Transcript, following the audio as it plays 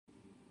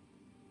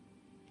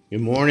Good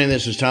morning.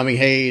 This is Tommy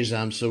Hayes.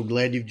 I'm so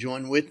glad you've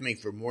joined with me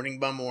for Morning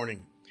by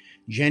Morning,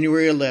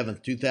 January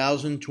 11th,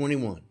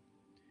 2021.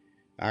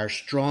 Our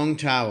strong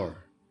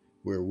tower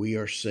where we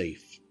are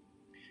safe.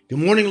 Good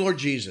morning, Lord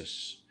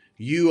Jesus.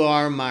 You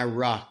are my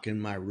rock and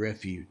my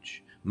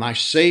refuge, my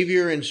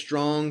Savior and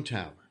strong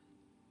tower.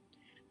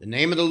 The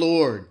name of the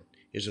Lord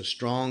is a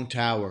strong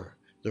tower.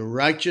 The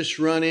righteous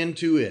run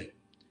into it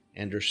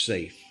and are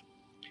safe.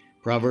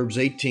 Proverbs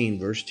 18,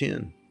 verse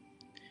 10.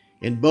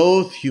 In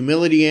both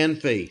humility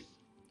and faith,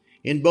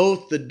 in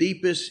both the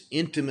deepest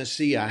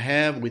intimacy I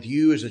have with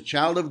you as a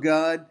child of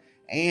God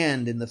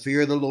and in the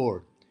fear of the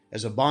Lord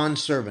as a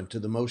bondservant to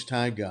the Most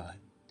High God,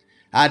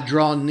 I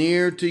draw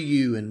near to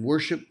you in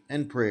worship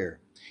and prayer,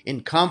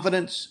 in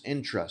confidence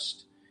and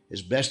trust,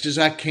 as best as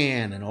I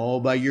can and all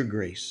by your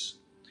grace.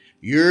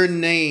 Your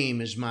name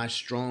is my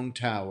strong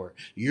tower.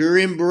 Your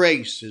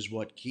embrace is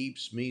what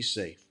keeps me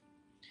safe.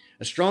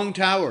 A strong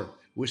tower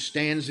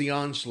withstands the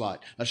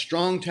onslaught. A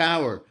strong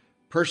tower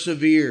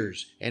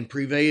perseveres and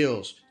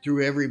prevails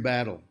through every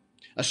battle.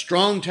 A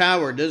strong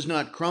tower does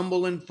not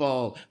crumble and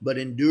fall, but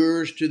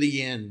endures to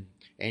the end.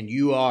 And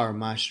you are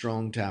my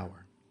strong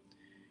tower.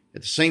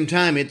 At the same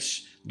time,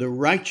 it's the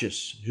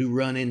righteous who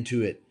run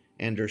into it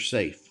and are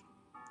safe.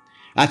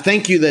 I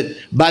thank you that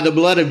by the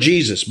blood of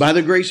Jesus, by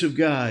the grace of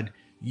God,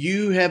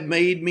 you have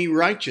made me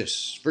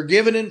righteous,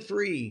 forgiven and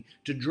free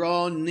to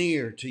draw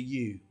near to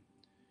you.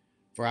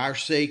 For our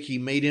sake, he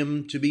made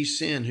him to be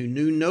sin who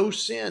knew no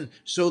sin,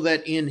 so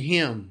that in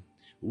him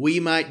we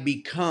might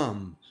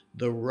become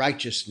the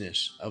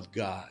righteousness of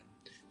God.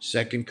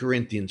 2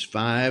 Corinthians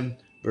 5,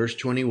 verse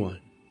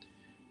 21.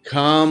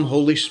 Come,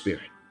 Holy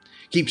Spirit,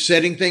 keep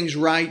setting things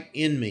right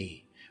in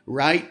me,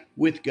 right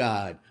with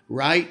God,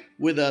 right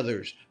with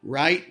others,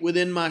 right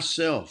within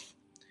myself.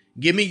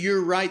 Give me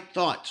your right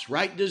thoughts,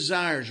 right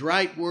desires,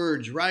 right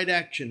words, right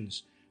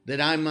actions,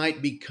 that I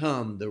might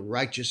become the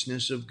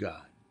righteousness of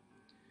God.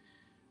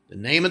 The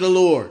name of the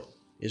Lord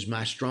is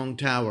my strong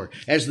tower,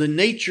 as the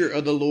nature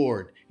of the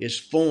Lord is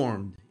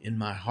formed in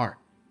my heart.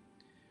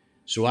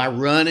 So I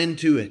run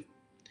into it,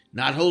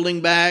 not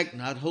holding back,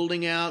 not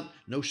holding out,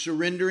 no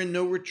surrender and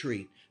no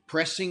retreat,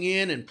 pressing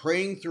in and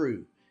praying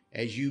through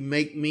as you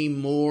make me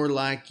more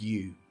like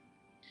you.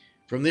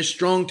 From this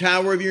strong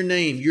tower of your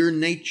name, your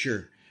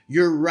nature,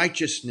 your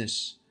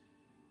righteousness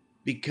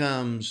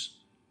becomes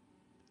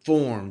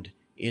formed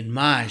in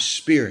my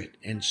spirit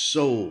and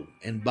soul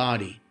and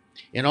body,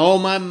 in all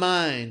my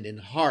mind and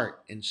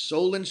heart and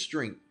soul and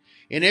strength,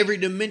 in every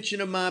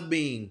dimension of my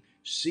being,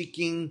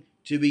 seeking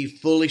to be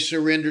fully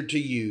surrendered to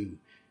you,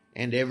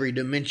 and every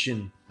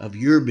dimension of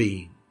your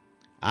being,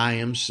 I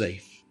am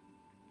safe.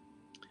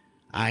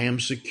 I am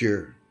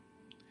secure.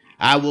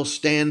 I will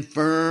stand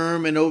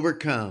firm and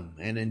overcome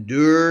and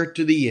endure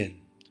to the end,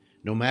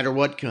 no matter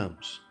what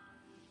comes,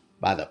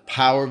 by the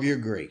power of your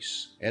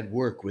grace at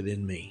work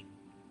within me.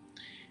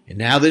 And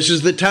now this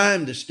is the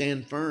time to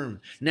stand firm.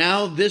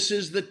 Now this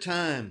is the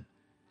time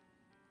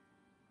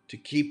to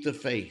keep the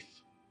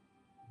faith.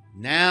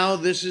 Now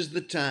this is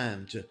the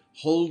time to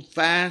hold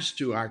fast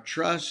to our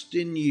trust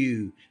in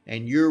you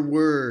and your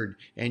word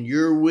and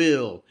your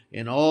will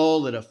in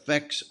all that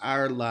affects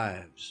our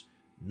lives.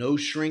 No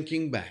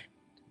shrinking back,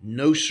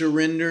 no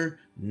surrender,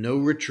 no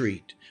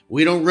retreat.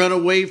 We don't run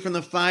away from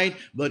the fight,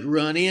 but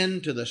run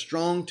into the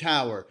strong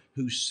tower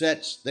who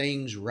sets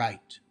things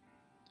right.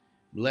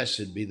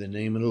 Blessed be the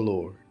name of the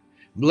Lord.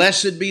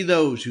 Blessed be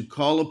those who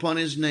call upon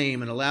his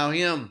name and allow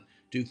him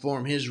to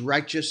form his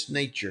righteous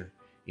nature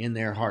in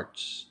their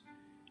hearts.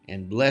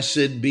 And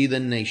blessed be the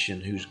nation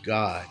whose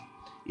God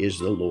is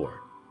the Lord.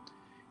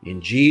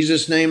 In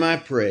Jesus' name I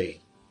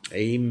pray.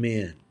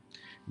 Amen.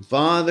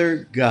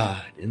 Father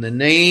God, in the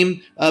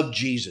name of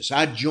Jesus,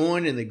 I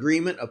join in the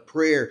agreement of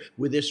prayer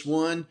with this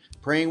one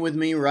praying with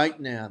me right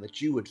now,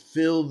 that you would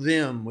fill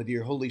them with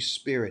your Holy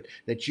Spirit,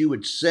 that you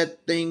would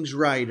set things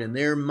right in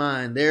their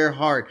mind, their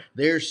heart,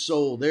 their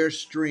soul, their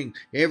strength,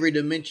 every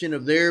dimension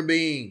of their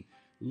being.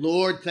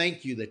 Lord,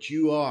 thank you that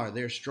you are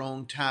their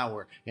strong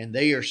tower and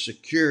they are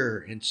secure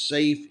and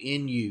safe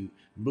in you.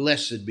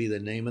 Blessed be the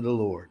name of the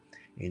Lord.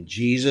 In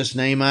Jesus'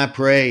 name I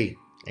pray.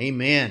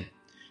 Amen.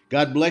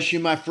 God bless you,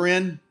 my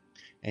friend,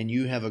 and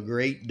you have a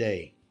great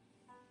day.